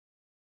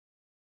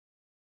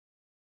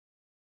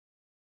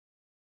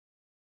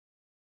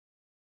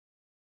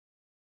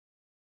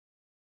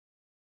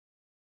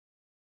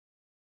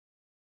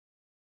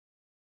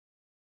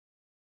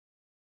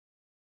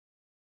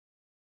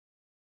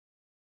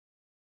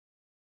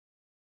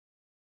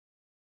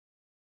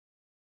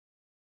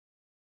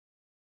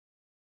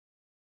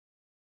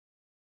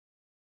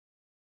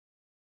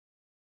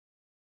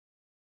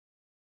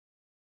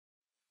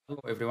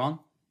Hello everyone,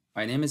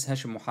 my name is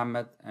Hashim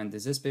Muhammad and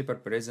this paper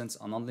presents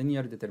a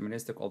nonlinear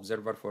deterministic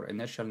observer for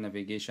inertial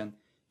navigation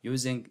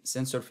using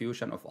sensor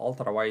fusion of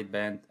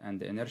ultra-wideband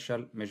and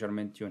inertial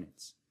measurement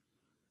units.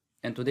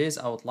 In today's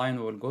outline,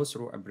 we will go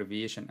through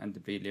abbreviation and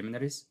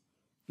preliminaries.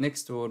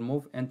 Next, we will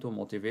move into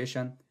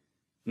motivation.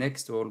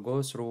 Next, we will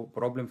go through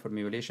problem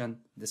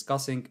formulation,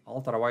 discussing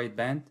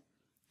ultra-wideband,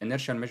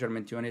 inertial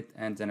measurement unit,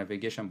 and the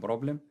navigation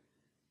problem.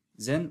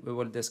 Then we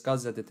will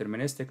discuss the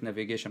deterministic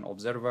navigation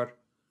observer.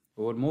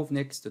 We will move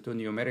next to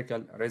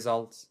numerical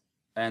results,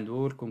 and we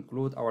will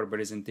conclude our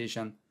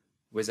presentation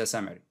with a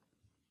summary.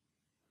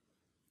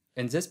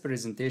 In this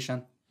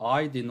presentation,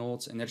 I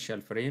denotes inertial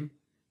frame,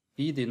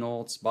 P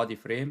denotes body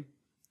frame,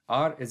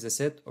 R is a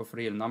set of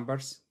real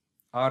numbers,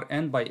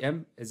 Rn by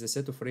M is a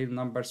set of real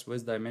numbers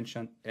with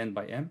dimension n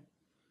by m,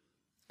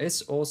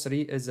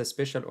 SO3 is a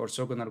special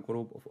orthogonal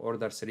group of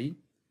order 3,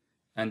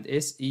 and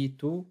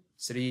SE2,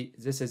 3,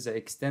 this is the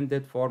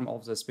extended form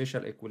of the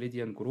special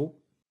Euclidean group.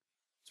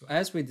 So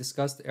as we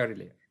discussed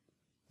earlier,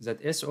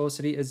 that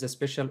SO3 is the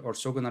special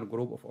orthogonal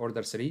group of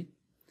order 3,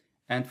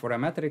 and for a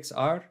matrix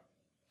R,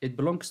 it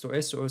belongs to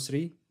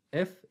SO3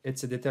 if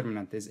its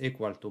determinant is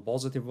equal to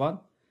positive 1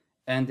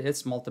 and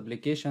its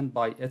multiplication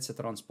by its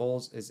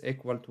transpose is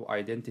equal to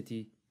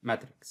identity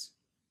matrix.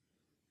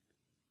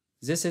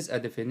 This is a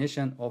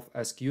definition of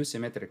a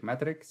skew-symmetric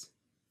matrix,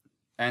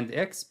 and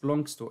X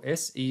belongs to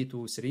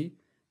SE23.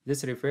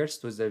 This refers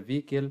to the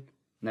vehicle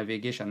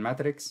navigation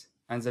matrix,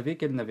 and the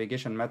vehicle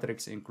navigation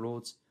matrix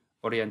includes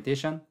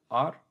orientation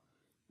R,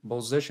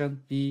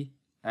 position P,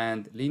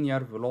 and linear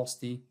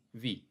velocity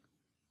V.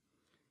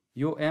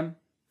 UM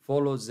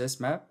follows this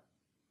map.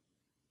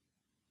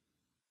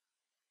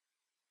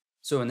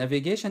 So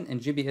navigation in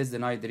GPS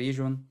denied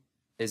region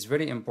is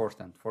very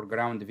important for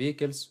ground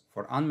vehicles,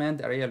 for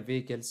unmanned aerial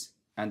vehicles,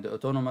 and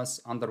autonomous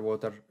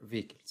underwater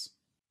vehicles.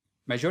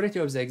 Majority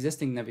of the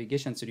existing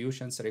navigation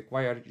solutions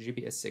require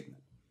GPS signal.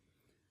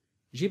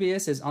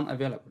 GPS is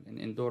unavailable in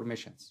indoor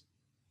missions.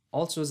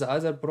 Also, the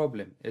other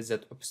problem is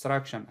that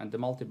obstruction and the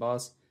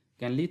multipass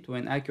can lead to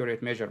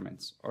inaccurate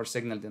measurements or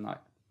signal denial.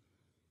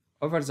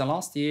 Over the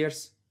last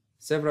years,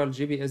 several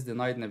GPS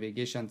denied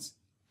navigations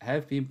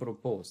have been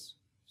proposed,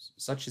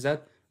 such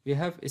that we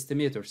have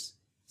estimators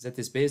that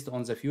is based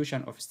on the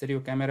fusion of stereo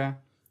camera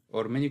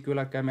or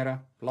monocular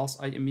camera plus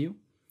IMU.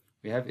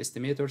 We have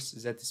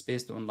estimators that is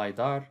based on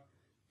LiDAR.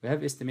 We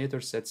have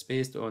estimators that's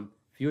based on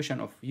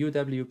fusion of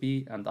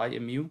UWB and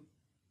IMU.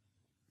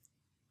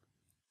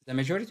 The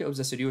majority of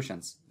the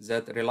solutions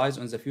that relies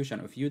on the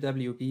fusion of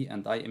UWB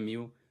and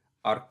IMU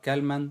are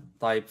Kalman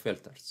type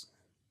filters.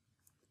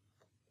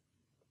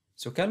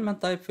 So Kalman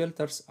type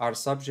filters are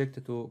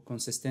subject to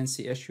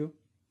consistency issue.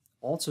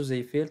 Also,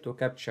 they fail to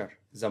capture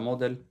the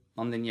model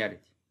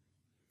nonlinearity.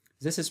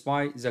 This is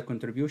why the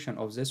contribution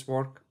of this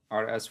work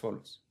are as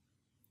follows.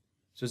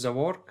 So the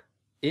work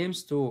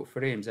aims to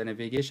frame the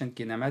navigation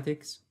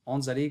kinematics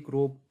on the Lie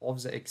group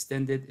of the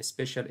extended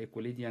special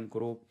Euclidean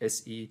group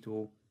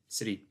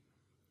SE23.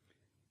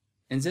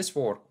 In this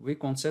work, we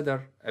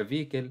consider a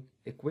vehicle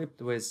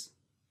equipped with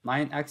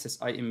 9-axis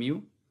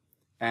IMU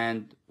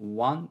and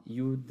 1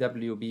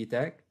 UWB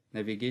tag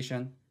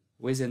navigation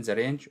within the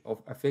range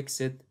of a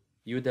fixed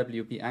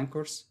UWB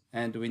anchors,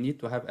 and we need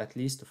to have at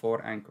least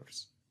 4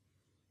 anchors.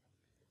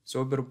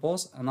 So we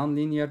propose a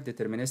nonlinear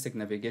deterministic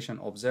navigation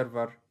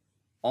observer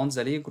on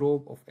the Lie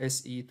group of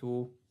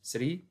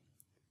SE23,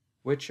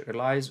 which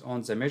relies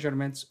on the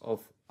measurements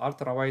of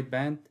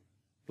ultra-wideband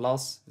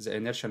plus the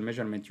inertial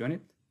measurement unit.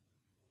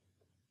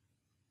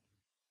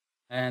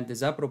 And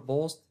the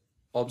proposed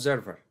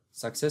observer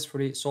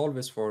successfully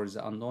solves for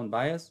the unknown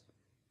bias,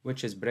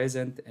 which is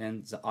present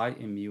in the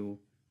IMU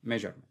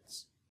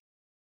measurements.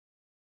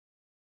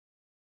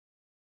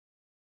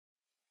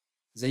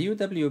 The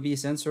UWB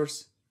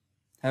sensors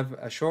have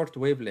a short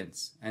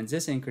wavelength, and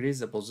this increases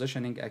the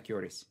positioning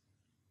accuracy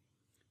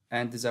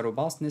and the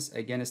robustness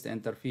against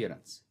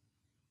interference,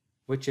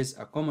 which is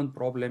a common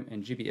problem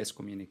in GPS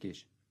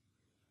communication.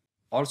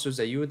 Also,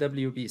 the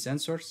UWB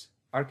sensors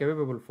are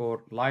capable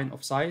for line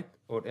of sight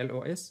or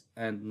LOS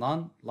and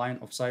non-line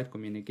of sight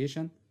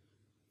communication,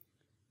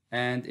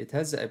 and it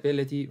has the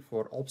ability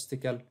for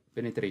obstacle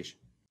penetration.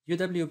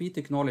 UWB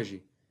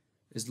technology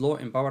is low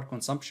in power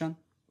consumption,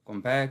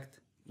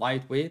 compact,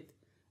 lightweight,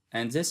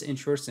 and this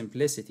ensures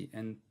simplicity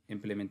in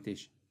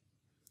implementation.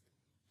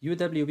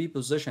 UWB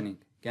positioning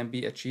can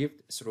be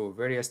achieved through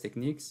various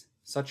techniques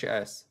such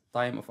as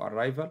time of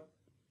arrival,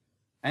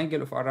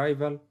 angle of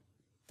arrival,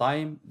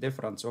 time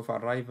difference of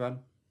arrival,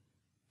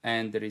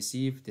 and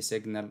received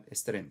signal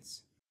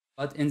strength.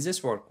 But in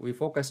this work, we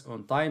focus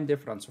on time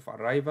difference of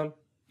arrival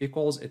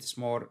because it's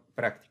more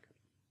practical.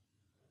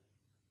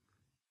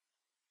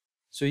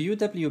 So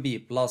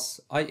UWB plus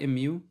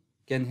IMU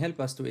can help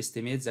us to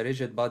estimate the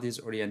rigid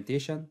body's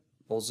orientation,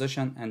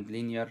 position, and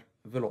linear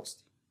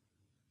velocity,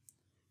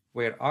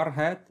 where R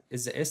hat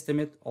is the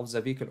estimate of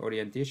the vehicle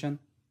orientation,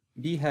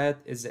 B hat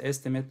is the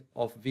estimate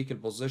of vehicle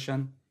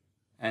position,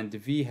 and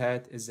V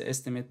hat is the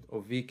estimate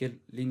of vehicle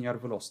linear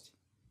velocity.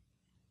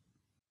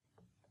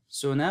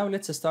 So now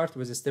let's start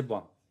with step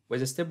 1,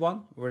 With step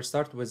 1, we'll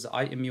start with the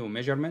IMU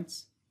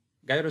measurements,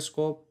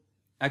 gyroscope,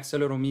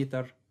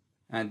 accelerometer,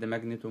 and the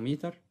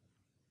magnetometer.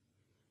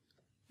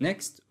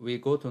 Next, we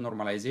go to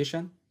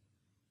normalization,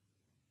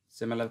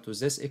 similar to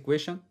this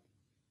equation.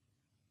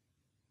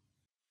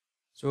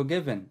 So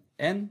given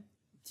n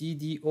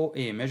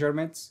TDOA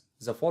measurements,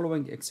 the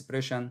following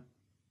expression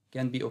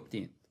can be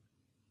obtained.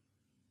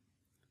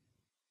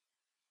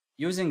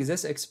 Using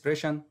this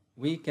expression,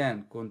 we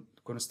can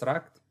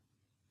construct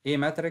A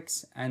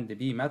matrix and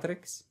B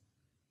matrix,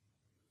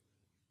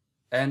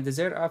 and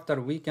thereafter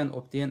we can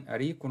obtain a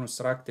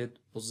reconstructed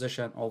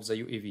position of the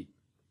UAV.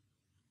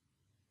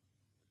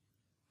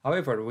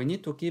 However, we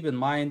need to keep in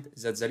mind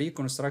that the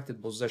reconstructed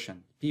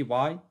position,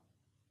 PY,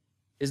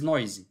 is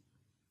noisy,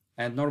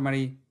 and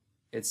normally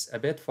it's a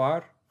bit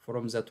far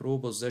from the true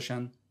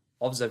position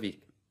of the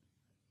vehicle.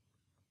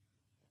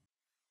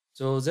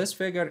 So this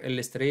figure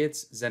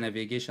illustrates the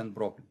navigation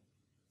problem.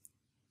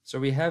 So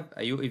we have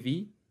a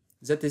UAV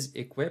that is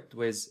equipped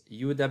with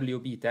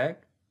UWB tag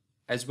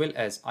as well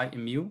as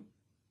IMU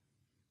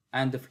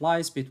and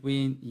flies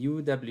between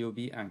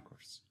UWB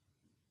anchors.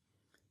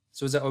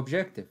 So the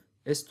objective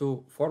is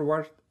to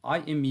forward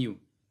IMU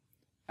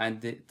and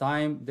the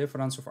time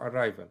difference of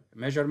arrival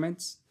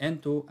measurements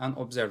into an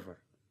observer.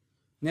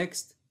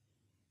 Next,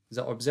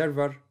 the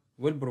observer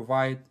will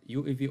provide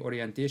UAV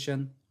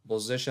orientation,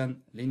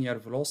 position, linear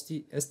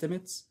velocity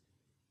estimates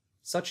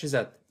such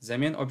that the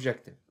main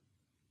objective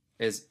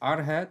is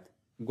R hat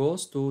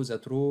goes to the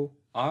true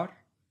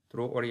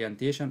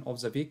orientation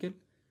of the vehicle.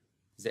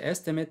 The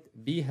estimate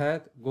B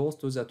hat goes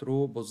to the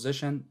true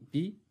position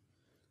B,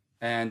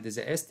 and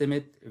the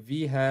estimate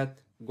V hat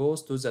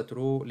goes to the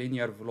true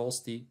linear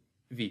velocity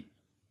V.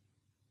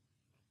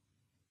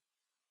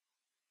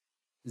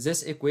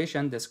 This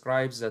equation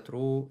describes the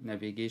true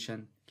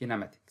navigation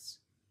kinematics.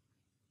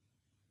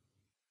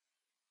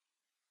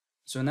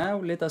 So now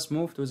let us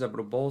move to the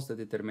proposed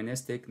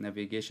deterministic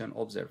navigation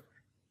observer.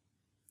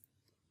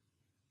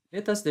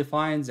 Let us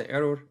define the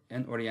error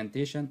in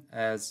orientation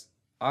as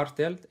R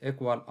tilt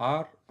equal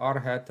R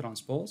hat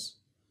transpose,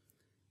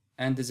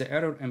 and the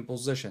error in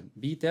position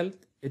B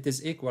tilt, it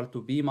is equal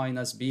to B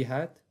minus B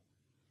hat,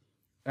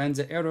 and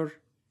the error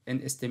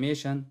in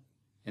estimation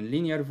in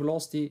linear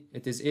velocity,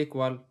 it is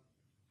equal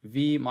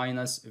V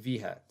minus V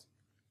hat.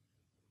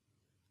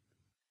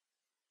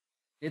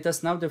 Let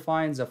us now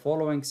define the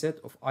following set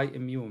of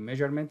IMU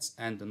measurements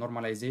and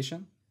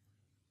normalization.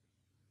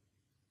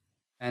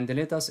 And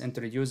let us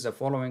introduce the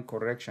following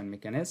correction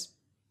mechanism.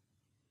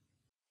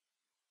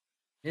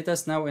 Let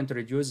us now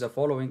introduce the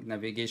following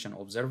navigation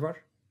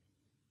observer.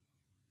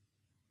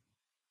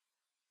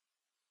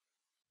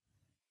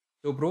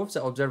 To prove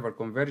the observer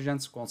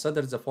convergence,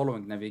 consider the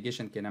following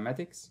navigation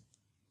kinematics.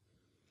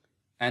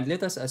 And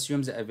let us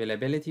assume the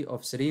availability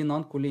of 3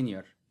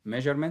 non-collinear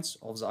measurements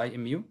of the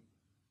IMU,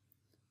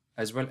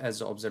 as well as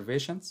the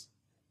observations.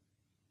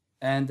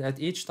 And at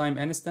each time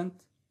instant,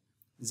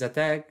 the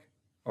tag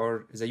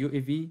or the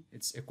UAV,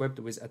 it's equipped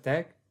with a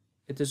tag.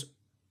 It is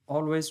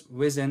always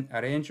within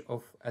a range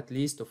of at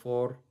least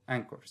 4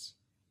 anchors.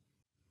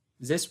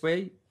 This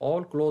way,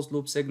 all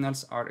closed-loop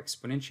signals are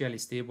exponentially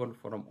stable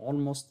from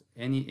almost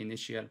any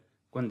initial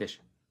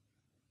condition.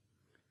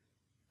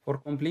 For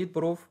complete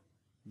proof,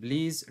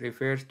 please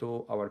refer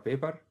to our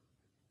paper.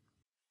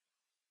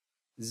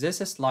 This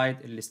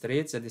slide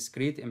illustrates the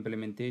discrete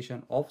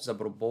implementation of the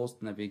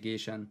proposed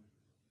navigation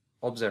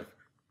observer.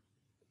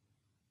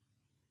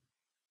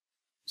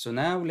 So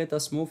now let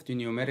us move to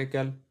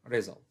numerical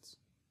results.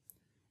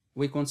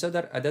 We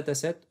consider a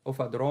dataset of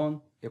a drone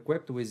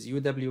equipped with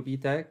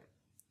UWB tag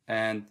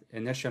and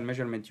inertial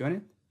measurement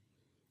unit,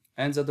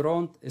 and the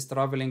drone is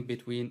traveling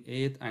between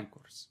 8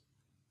 anchors.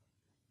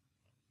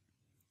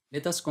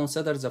 Let us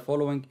consider the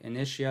following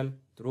initial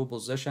true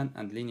position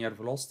and linear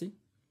velocity,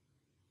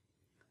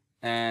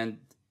 and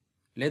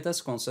let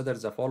us consider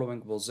the following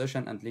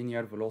position and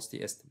linear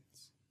velocity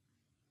estimates.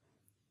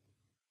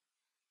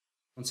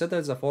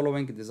 Consider the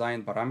following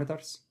design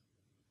parameters.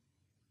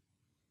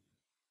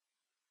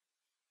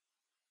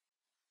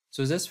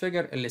 So this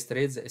figure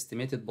illustrates the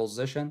estimated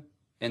position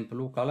in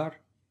blue color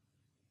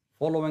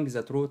following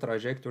the true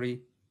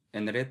trajectory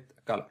in red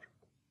color.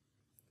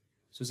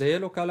 So the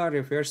yellow color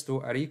refers to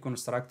a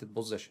reconstructed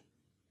position.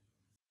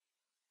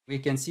 We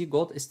can see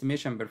good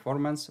estimation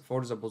performance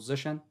for the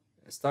position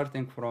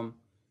starting from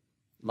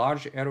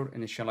large error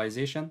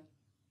initialization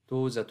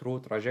to the true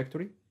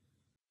trajectory.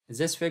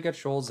 This figure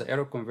shows the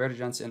error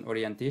convergence in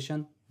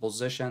orientation,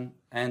 position,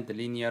 and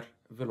linear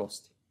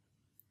velocity.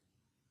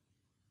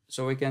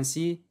 So we can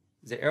see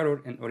the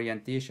error in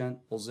orientation,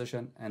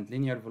 position, and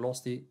linear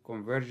velocity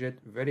converged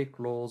very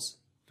close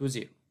to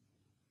 0.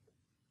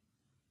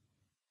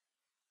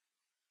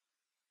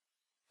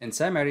 In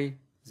summary,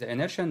 the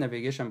inertial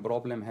navigation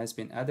problem has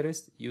been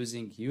addressed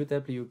using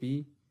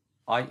UWB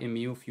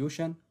IMU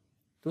fusion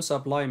to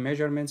supply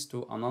measurements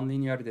to a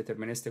nonlinear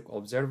deterministic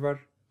observer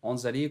on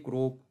the Lie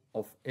group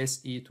of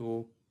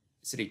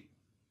SE23.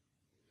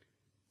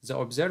 The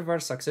observer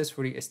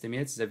successfully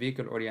estimates the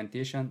vehicle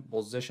orientation,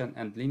 position,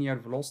 and linear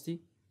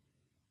velocity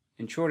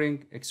ensuring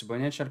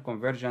exponential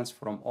convergence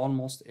from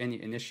almost any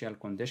initial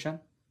condition.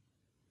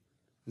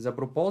 The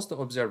proposed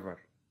observer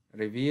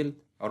revealed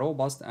a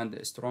robust and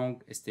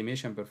strong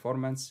estimation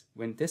performance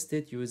when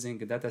tested using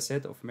a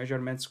dataset of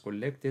measurements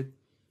collected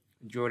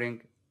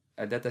during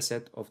a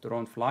dataset of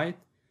drone flight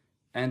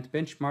and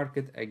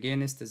benchmarked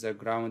against the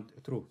ground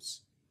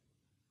truths.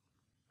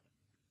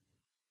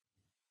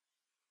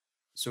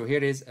 So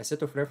here is a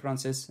set of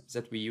references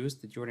that we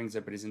used during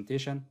the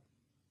presentation.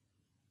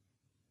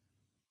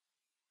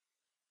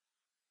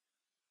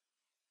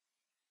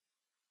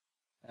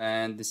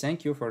 And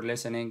thank you for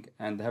listening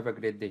and have a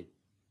great day.